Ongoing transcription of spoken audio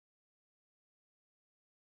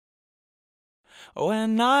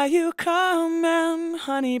When are you coming,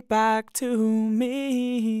 honey, back to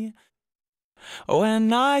me?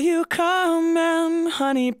 When are you coming,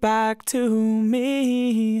 honey, back to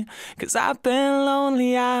me? 'Cause I've been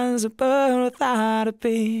lonely as a bird without a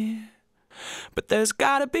bee. But there's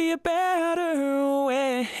gotta be a better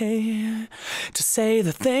way to say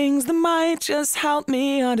the things that might just help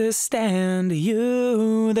me understand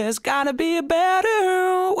you. There's gotta be a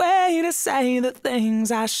better way to say the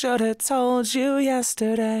things I should have told you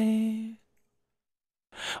yesterday.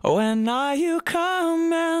 When are you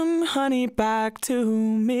coming, honey, back to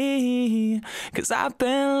me? 'Cause I've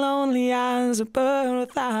been lonely as a bird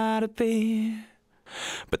without a bee.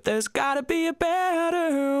 But there's gotta be a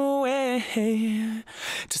better way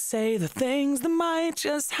to say the things that might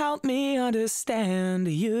just help me understand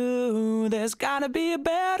you. There's gotta be a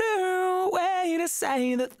better way to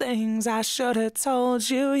say the things I should have told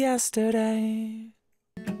you yesterday.